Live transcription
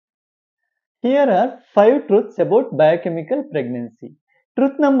Here are 5 truths about biochemical pregnancy.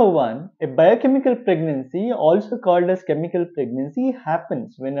 Truth number 1, a biochemical pregnancy, also called as chemical pregnancy,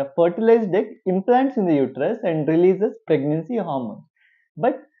 happens when a fertilized egg implants in the uterus and releases pregnancy hormones,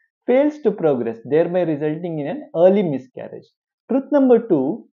 but fails to progress, thereby resulting in an early miscarriage. Truth number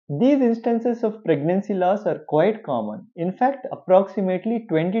 2, these instances of pregnancy loss are quite common. In fact, approximately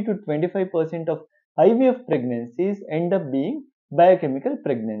 20 to 25% of IVF pregnancies end up being biochemical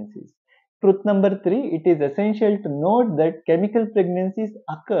pregnancies. Truth number 3, it is essential to note that chemical pregnancies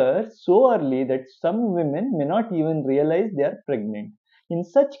occur so early that some women may not even realize they are pregnant. In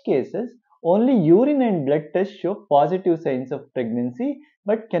such cases, only urine and blood tests show positive signs of pregnancy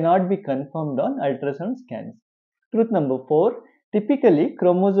but cannot be confirmed on ultrasound scans. Truth number 4, typically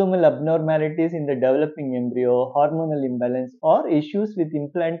chromosomal abnormalities in the developing embryo, hormonal imbalance, or issues with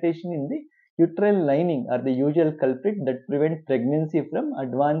implantation in the uterine lining are the usual culprit that prevent pregnancy from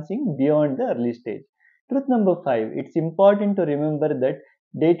advancing beyond the early stage. Truth number 5, it's important to remember that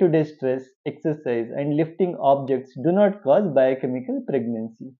day to day stress, exercise, and lifting objects do not cause biochemical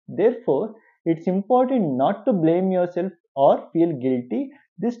pregnancy. Therefore, it's important not to blame yourself or feel guilty.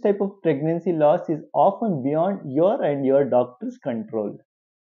 This type of pregnancy loss is often beyond your and your doctor's control.